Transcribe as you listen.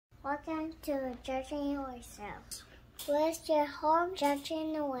Welcome to Judging Yourself. Where's your home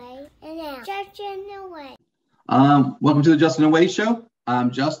judging away and now judging away? Welcome to the Justin and Wade Show.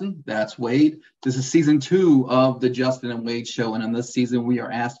 I'm Justin. That's Wade. This is season 2 of the Justin and Wade Show, and in this season, we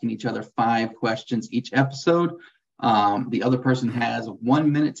are asking each other 5 questions each episode. The other person has 1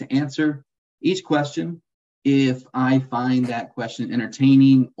 minute to answer each question. If I find that question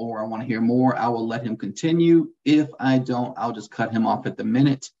entertaining or I want to hear more, I will let him continue. If I don't, I'll just cut him off at the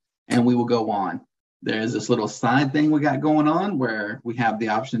minute, and we will go on. There's this little side thing we got going on where we have the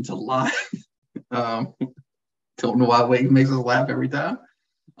option to lie. Don't know why Wade makes us laugh every time.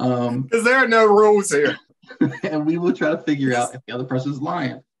 Because there are no rules here. And we will try to figure out if the other person's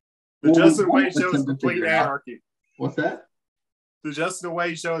lying. The Justin Wade Show is complete anarchy. What's that? The Justin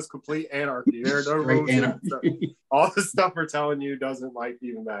Wade Show is complete anarchy. There are no rules here. So all the stuff we're telling you doesn't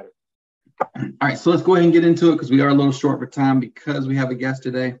even matter. All right, so let's go ahead and get into it because we are a little short for time because we have a guest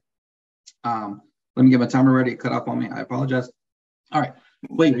today. Let me get my timer ready. It cut off on me. I apologize. All right.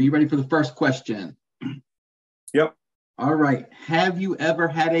 Wait, are you ready for the first question? Yep. All right. Have you ever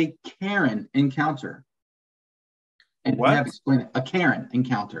had a Karen encounter? And what? Explain it. A Karen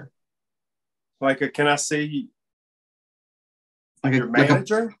encounter. Can I see your a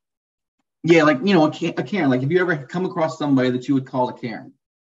manager? Karen. Like, have you ever come across somebody that you would call a Karen?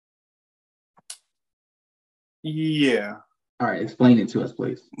 Yeah. All right. Explain it to us,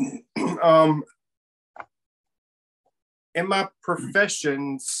 please. In my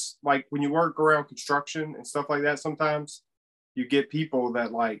professions, like when you work around construction and stuff like that, sometimes you get people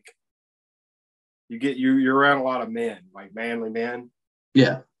that you're around a lot of men, like manly men.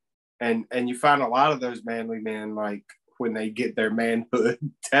 Yeah. And you find a lot of those manly men, like when they get their manhood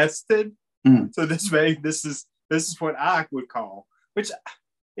tested. So this is what I would call, which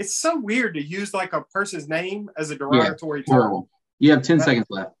it's so weird to use like a person's name as a derogatory term. You have 10 seconds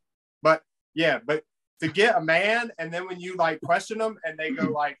left. But to get a man, and then when you question them and they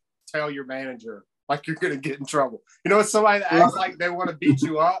go tell your manager, you're gonna get in trouble. You know, it's somebody that acts like they want to beat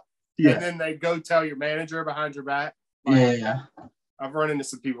you up, and then they go tell your manager behind your back. Yeah. I've run into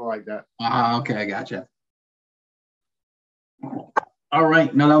some people like that. Okay, I gotcha. All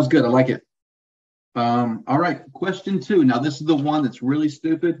right, no, that was good. I like it. All right, question 2. Now this is the one that's really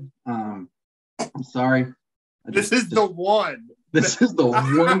stupid. I'm sorry. This is the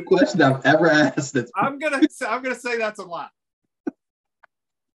one question I've ever asked. I'm gonna say that's a lie.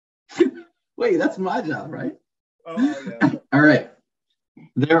 Wait, that's my job, right? Oh yeah. All right.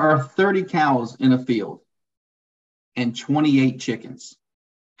 There are 30 cows in a field and 28 chickens.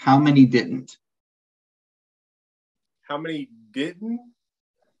 How many didn't? How many didn't?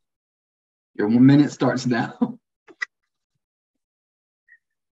 Your 1 minute starts now.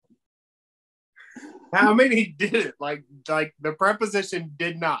 How many didn't? Like the preposition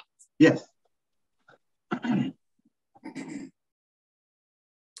did not. Yes. The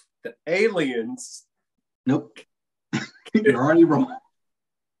aliens. Nope. You're already wrong.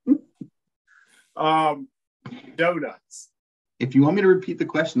 Donuts. If you want me to repeat the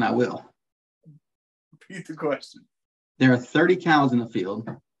question, I will. Repeat the question. There are 30 cows in the field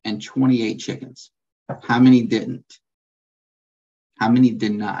and 28 chickens. How many didn't? How many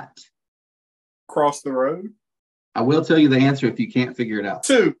did not? Cross the road? I will tell you the answer if you can't figure it out.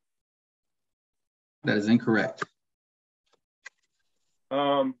 2. That is incorrect.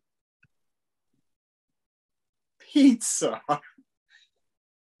 Pizza.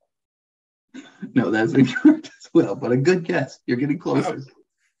 No, that's incorrect as well, but a good guess. You're getting closer.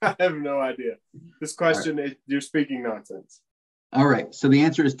 I have no idea. This question, you're speaking nonsense. All right, so the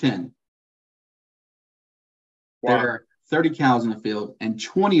answer is 10. Wow. There are 30 cows in the field, and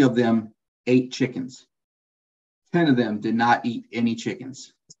 20 of them ate chickens. 10 of them did not eat any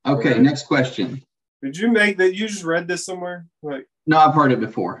chickens. Okay, right. Next question. Did you make that? You just read this somewhere? No, I've heard it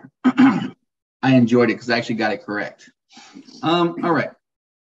before. I enjoyed it because I actually got it correct. All right.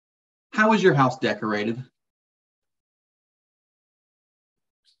 How is your house decorated?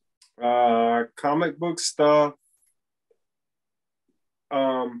 Comic book stuff.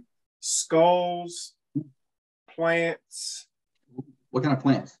 Skulls. Plants. What kind of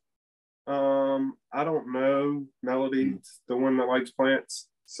plants? I don't know. Melody's the one that likes plants.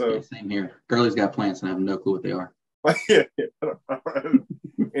 So yeah, same here. Girlie's got plants and I have no clue what they are. I don't have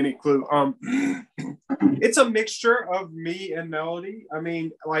any clue. It's a mixture of me and Melody. I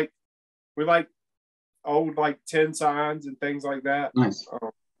mean, we like old 10 signs and things like that. Nice.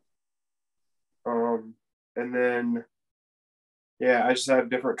 And then I just have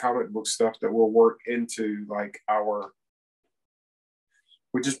different comic book stuff that we'll work into our.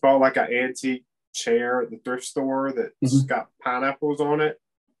 We just bought an antique chair at the thrift store that's got pineapples on it.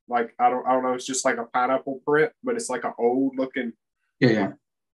 like I don't know. It's just like a pineapple print, but it's like an old looking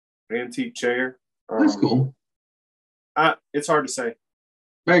antique chair. That's cool. It's hard to say.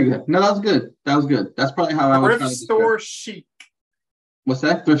 Very good. No, that was good. That was good. That's probably how I would try to describe. Thrift store chic. What's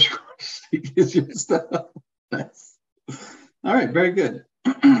that? Thrift store chic is your stuff. Nice. All right. Very good.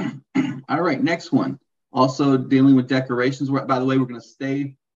 All right. Next one. Also dealing with decorations. By the way, we're going to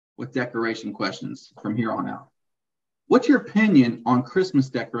stay with decoration questions from here on out. What's your opinion on Christmas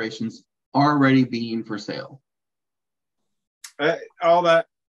decorations already being for sale? All that.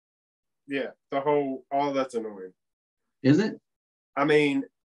 Yeah. All that's annoying. Is it? I mean,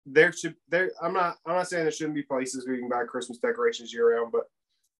 I'm not saying there shouldn't be places where you can buy Christmas decorations year round, but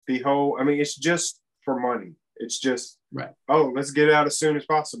it's just for money. It's just right. Oh, let's get it out as soon as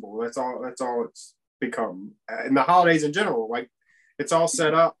possible. That's all it's become. And the holidays in general, like it's all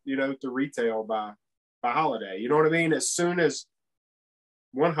set up, to retail by holiday. You know what I mean? As soon as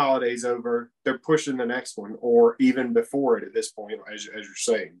one holiday's over, they're pushing the next one, or even before it at this point, as you're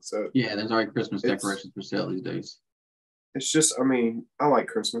saying. So yeah, there's already Christmas decorations for sale these days. It's just, I like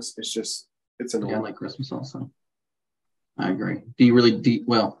Christmas. It's annoying. Yeah, I like Christmas also. I agree. Do you really?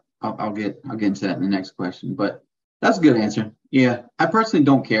 Well, I'll get into that in the next question, but that's a good answer. Yeah, I personally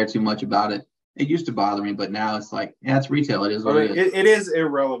don't care too much about it. It used to bother me, but now it's like, yeah, it's retail. It is what it is. It is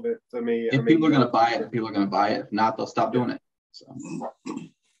irrelevant to me. If people are going to buy it, people are going to buy it. If not, they'll stop doing it. So,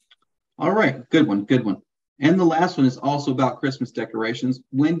 all right, good one. And the last one is also about Christmas decorations.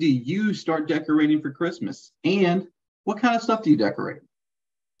 When do you start decorating for Christmas? And what kind of stuff do you decorate?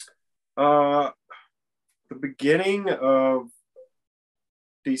 The beginning of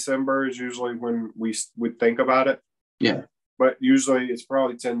December is usually when we would think about it. Yeah. But usually it's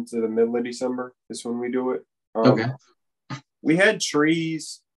probably 10 to the middle of December is when we do it. Okay. We had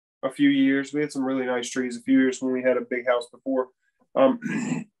trees a few years. We had some really nice trees a few years when we had a big house before.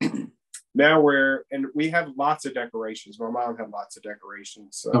 Now we have lots of decorations. My mom had lots of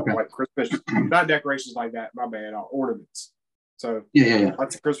decorations. Like Christmas, not decorations like that, my bad, ornaments. So yeah.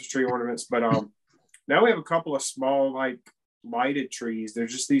 Lots of Christmas tree ornaments. But now we have a couple of small, like lighted trees. They're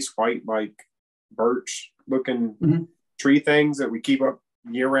just these white, like birch looking tree things that we keep up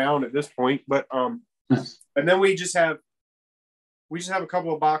year round at this point. But and then we just have a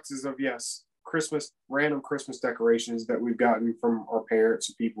couple of boxes of random Christmas decorations that we've gotten from our parents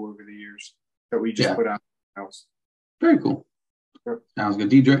and people over the years that we just put out in the house. Very cool. Yep. Sounds good.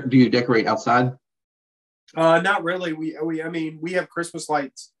 Do you decorate outside? Not really. We have Christmas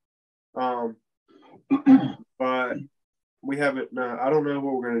lights, but we haven't. I don't know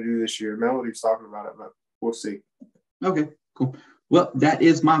what we're going to do this year. Melody's talking about it, but we'll see. Okay, cool. Well, that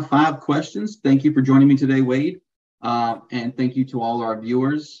is my 5 questions. Thank you for joining me today, Wade. And thank you to all our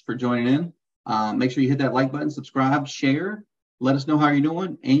viewers for joining in. Make sure you hit that like button, subscribe, share. Let us know how you're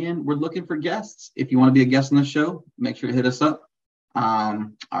doing. And we're looking for guests. If you want to be a guest on the show, make sure to hit us up.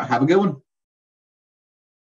 Have a good one.